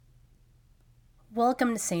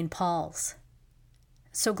Welcome to St. Paul's.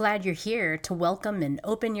 So glad you're here to welcome and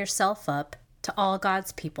open yourself up to all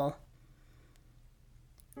God's people.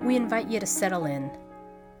 We invite you to settle in.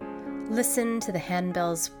 Listen to the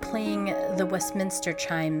handbells playing the Westminster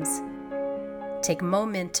chimes. Take a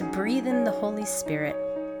moment to breathe in the Holy Spirit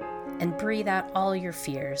and breathe out all your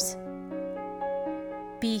fears.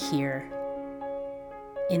 Be here,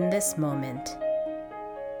 in this moment.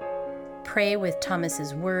 Pray with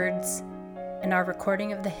Thomas's words and our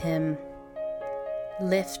recording of the hymn,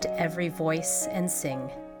 Lift Every Voice and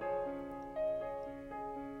Sing.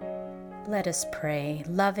 Let us pray.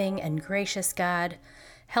 Loving and gracious God,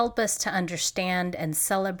 help us to understand and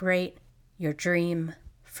celebrate your dream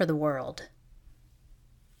for the world.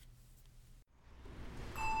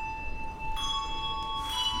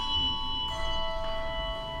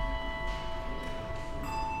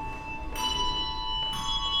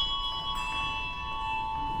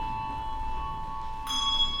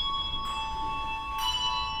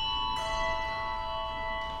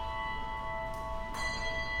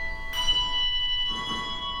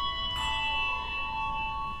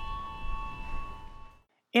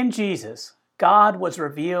 In Jesus, God was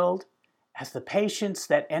revealed as the patience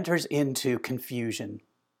that enters into confusion,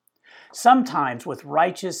 sometimes with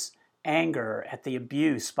righteous anger at the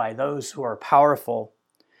abuse by those who are powerful,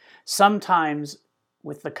 sometimes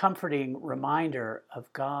with the comforting reminder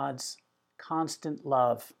of God's constant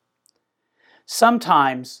love,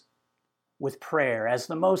 sometimes with prayer as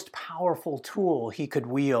the most powerful tool he could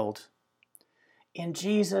wield. In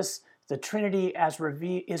Jesus, the Trinity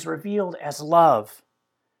is revealed as love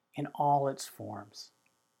in all its forms.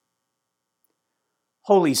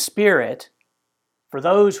 Holy Spirit, for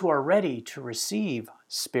those who are ready to receive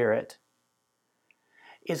Spirit,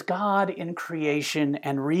 is God in creation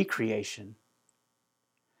and recreation.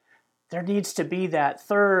 There needs to be that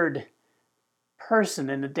third person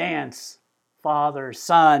in the dance, Father,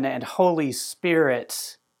 Son, and Holy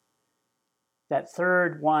Spirit, that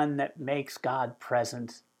third one that makes God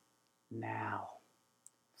present now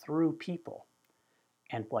through people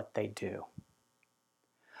and what they do.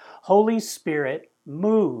 Holy Spirit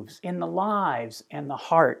moves in the lives and the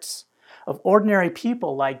hearts of ordinary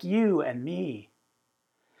people like you and me,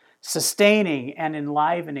 sustaining and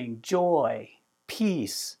enlivening joy,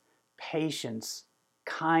 peace, patience,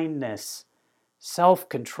 kindness,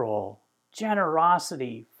 self-control,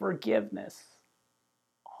 generosity, forgiveness,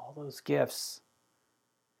 all those gifts,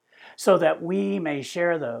 so that we may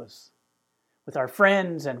share those with our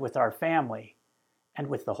friends and with our family and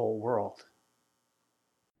with the whole world.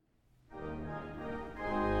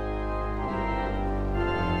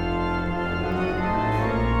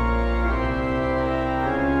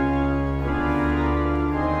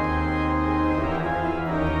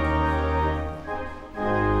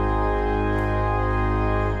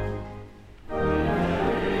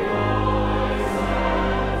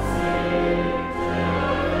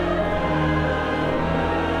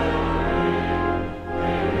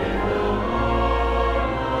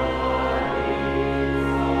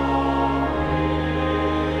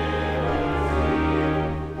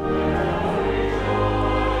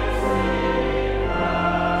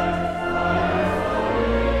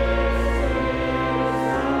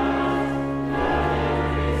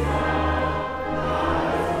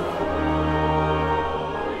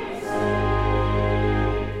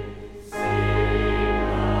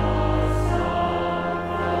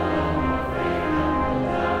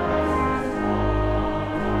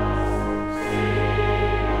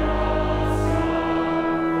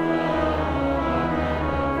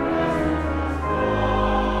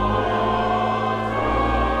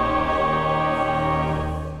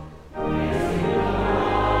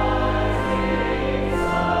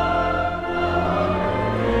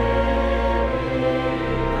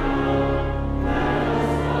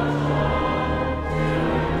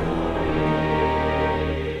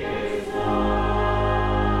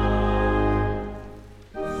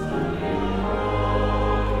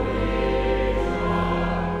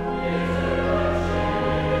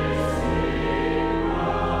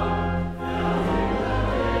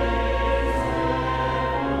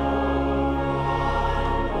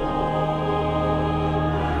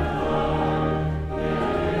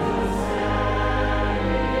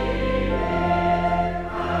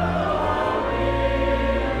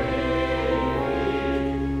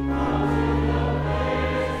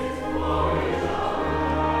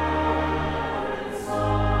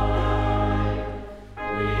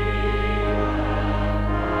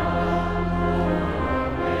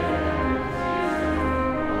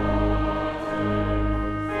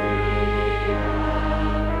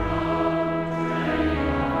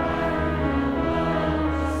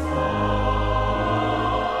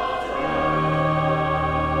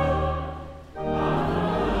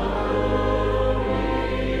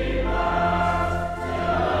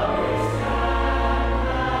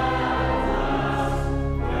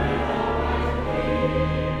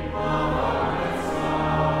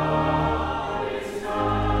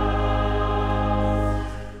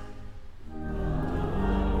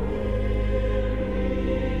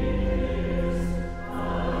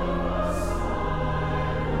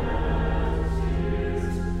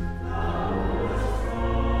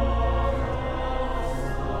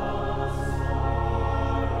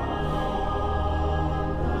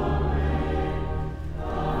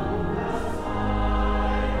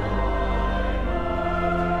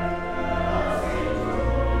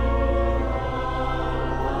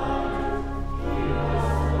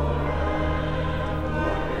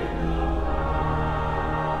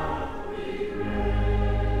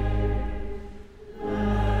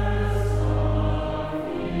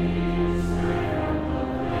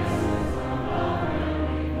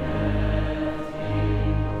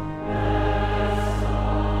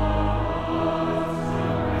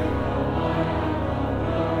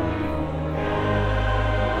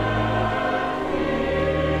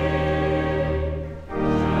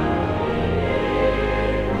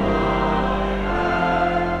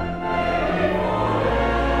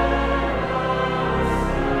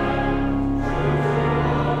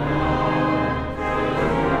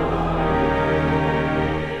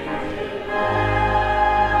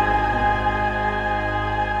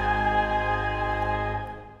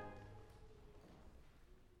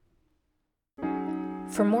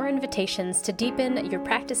 For more invitations to deepen your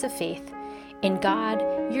practice of faith in God,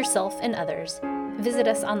 yourself, and others, visit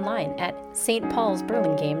us online at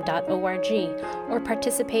stpaulsburlingame.org or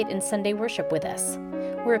participate in Sunday worship with us.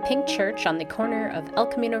 We're a pink church on the corner of El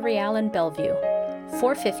Camino Real and Bellevue,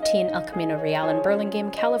 415 El Camino Real in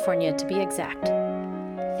Burlingame, California, to be exact.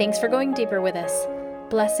 Thanks for going deeper with us.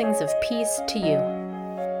 Blessings of peace to you.